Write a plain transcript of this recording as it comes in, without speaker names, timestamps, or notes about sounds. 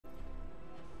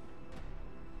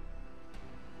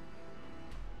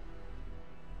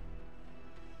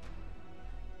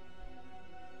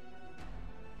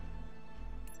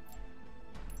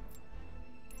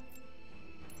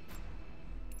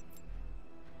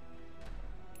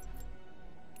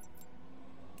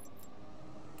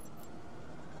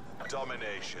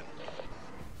Domination.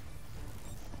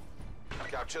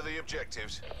 Capture the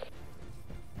objectives.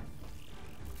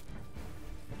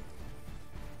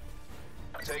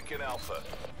 Taking Alpha.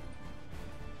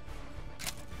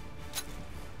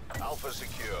 Alpha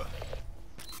secure.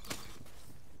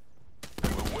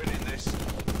 We're winning this.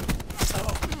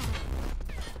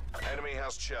 Enemy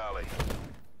has Charlie.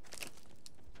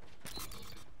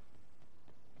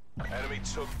 Enemy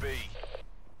took B.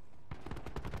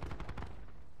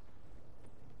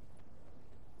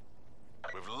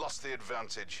 We've lost the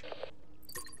advantage.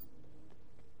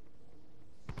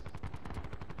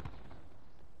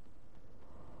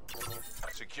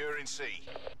 Securing C.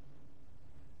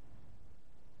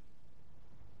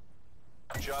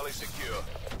 Charlie secure.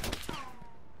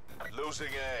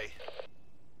 Losing A.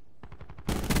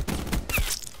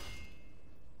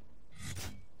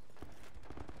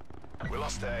 We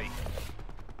lost A.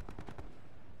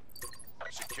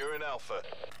 Securing Alpha.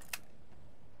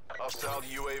 Hostile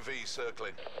UAV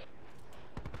circling.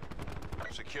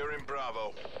 Securing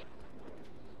Bravo.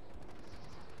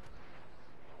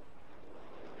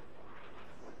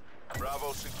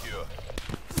 Bravo secure.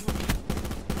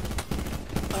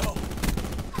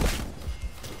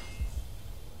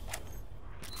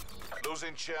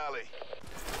 Losing Charlie.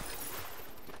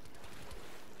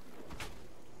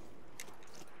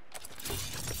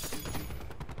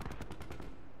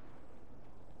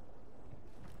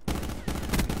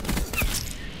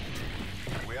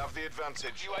 We have the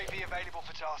advantage. UAV available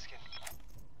for tasking.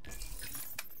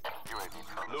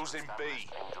 UAV losing B.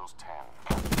 Angels 10.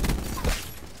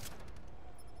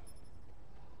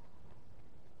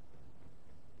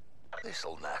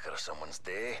 This'll knacker someone's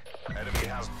day. Enemy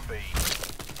has B.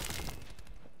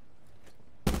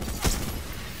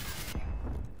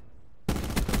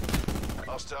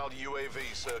 Hostile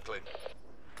UAV circling.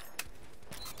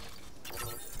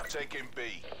 Taking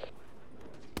B.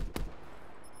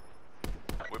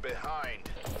 We're behind.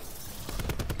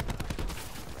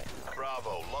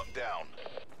 Bravo, locked down.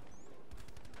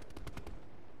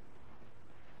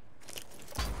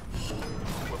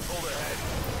 We're pulled ahead.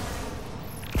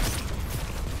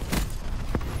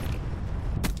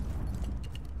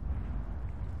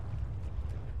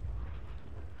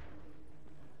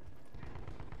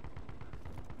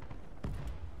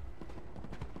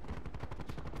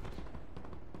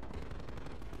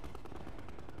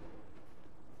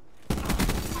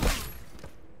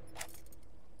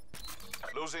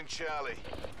 Losing Charlie.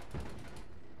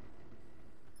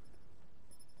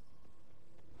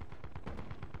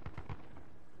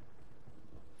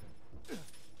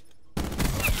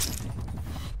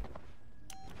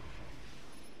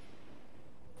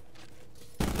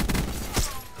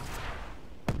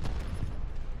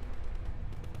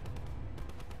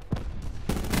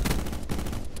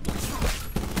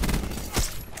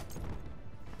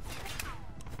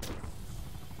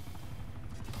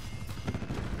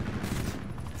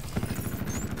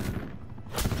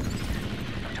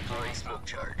 Smoke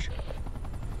charge.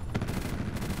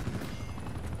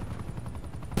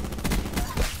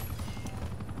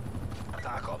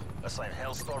 Attack him. Assign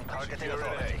Hellstorm targeting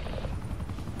authority.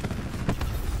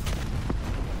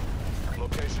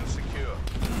 Location secure.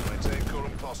 Maintain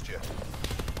current posture.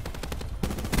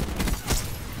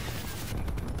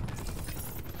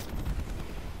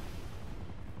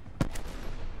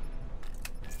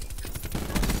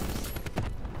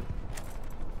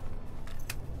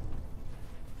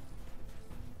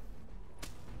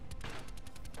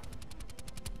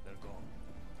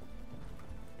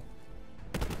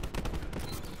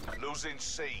 Losing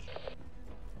C.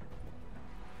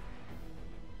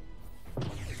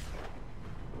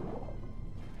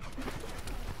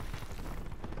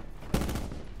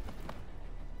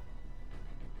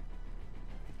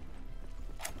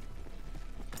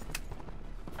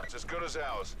 It's as good as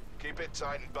ours. Keep it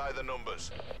tightened by the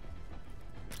numbers.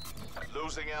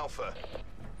 Losing Alpha.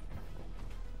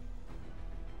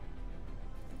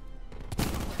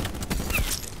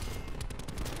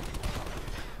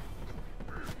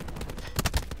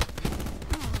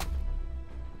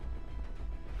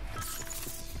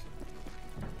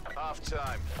 Half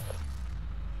time.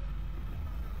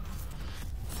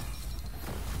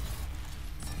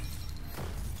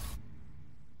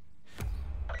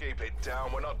 Keep it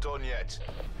down, we're not done yet.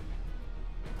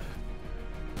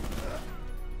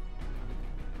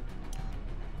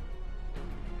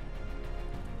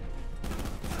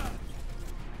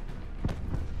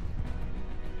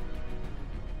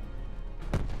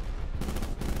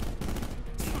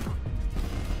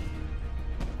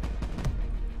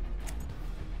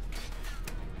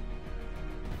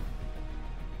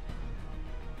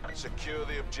 Secure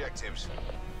the objectives.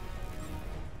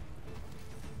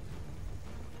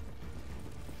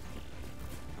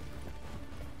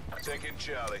 Taking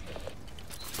Charlie.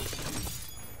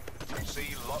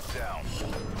 C locked down.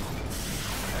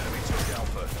 Enemy took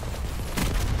Alpha.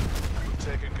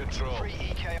 Taking control. 3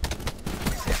 EK.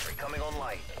 Sentry coming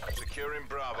online. Securing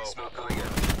Bravo. Smoke going in.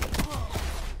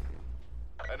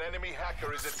 An enemy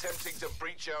hacker is attempting to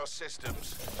breach our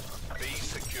systems. Be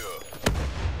secure.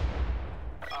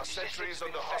 Our sentry is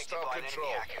under hostile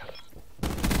control.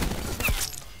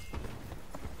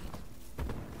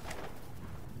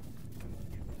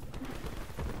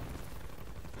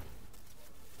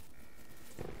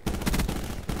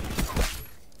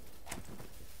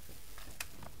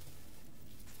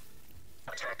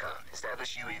 Attacker,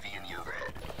 establish UAV in the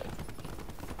overhead.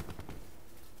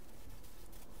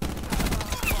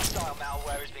 Hostile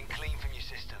malware has been cleaned from your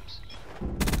systems.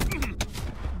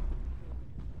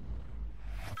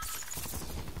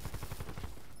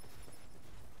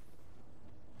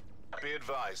 Be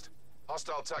advised.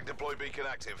 Hostile TAC deploy beacon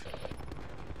active.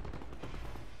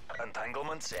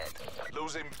 Entanglement set.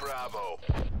 Losing Bravo.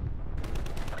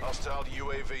 Hostile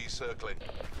UAV circling.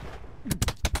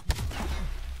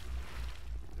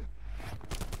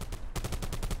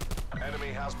 Enemy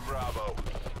has Bravo.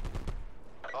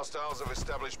 Hostiles have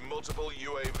established multiple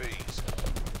UAVs.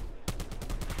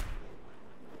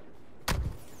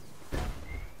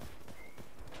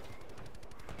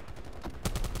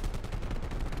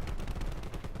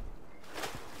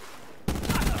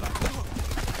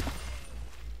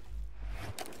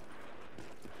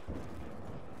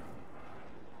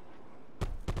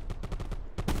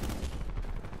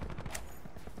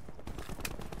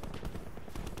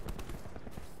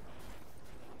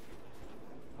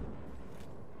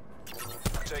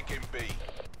 Taking B.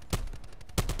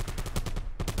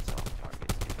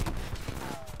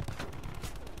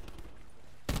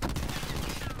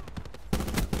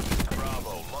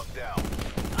 Bravo, locked down.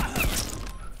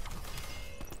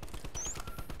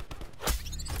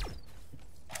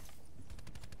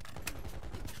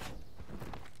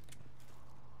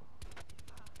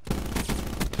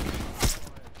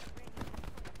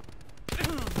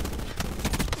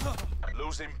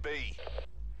 Losing B.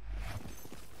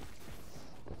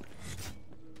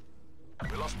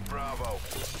 We lost Bravo.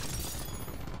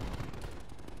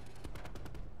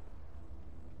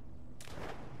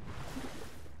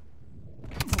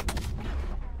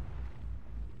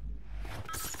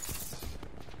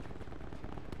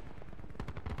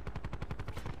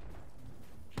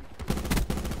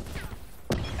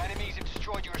 Enemies have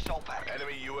destroyed your assault pack.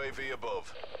 Enemy UAV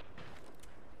above.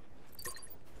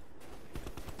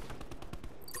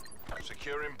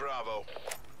 Securing Bravo.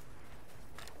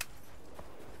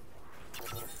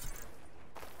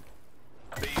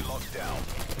 B locked down.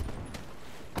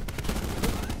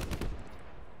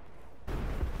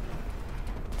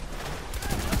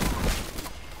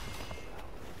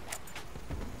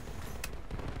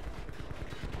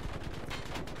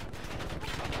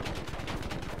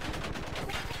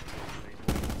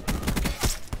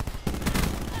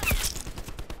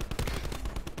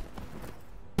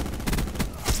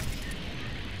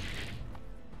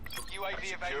 UAV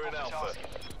Securing available for Alpha.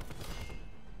 tasking.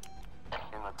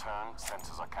 In return,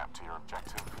 sensors are capped to your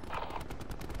objective.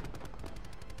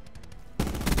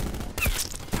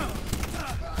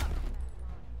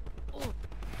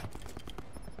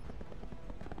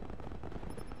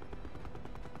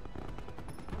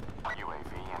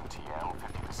 UAV MTL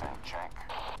 50% check.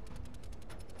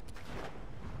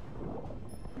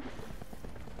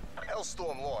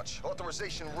 Hellstorm launch.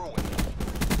 Authorization ruined.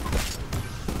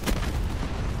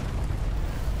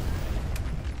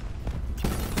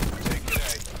 Taking A.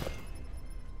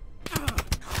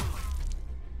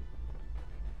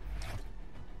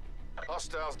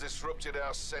 Hostiles disrupted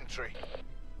our sentry.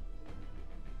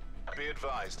 Be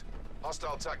advised.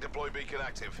 Hostile TAC deploy beacon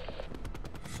active.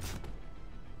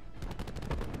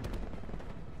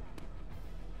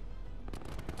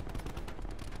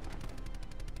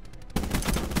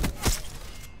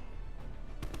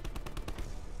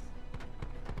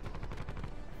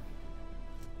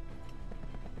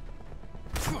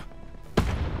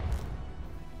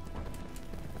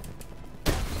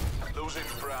 Losing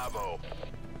Bravo.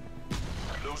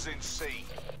 Losing C.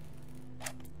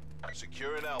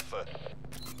 Securing Alpha.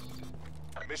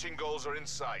 Mission goals are in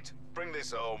sight. Bring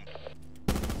this home.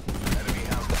 Enemy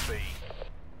has B.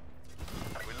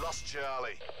 We lost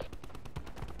Charlie.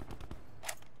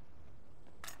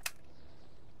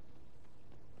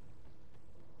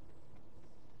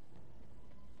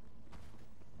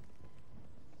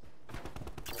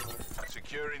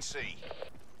 Securing C.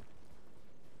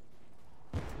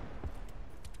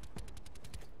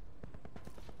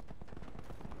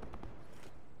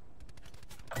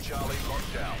 Charlie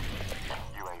locked down.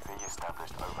 UAV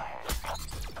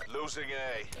Losing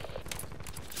A.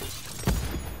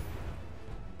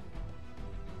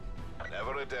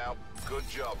 Never a doubt. Good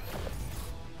job.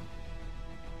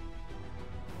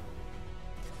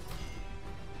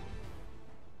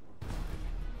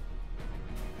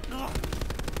 I'm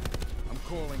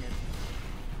calling it.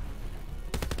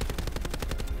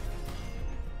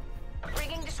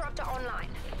 Rigging disruptor online.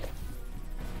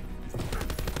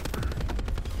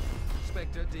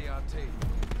 Spectre DRT.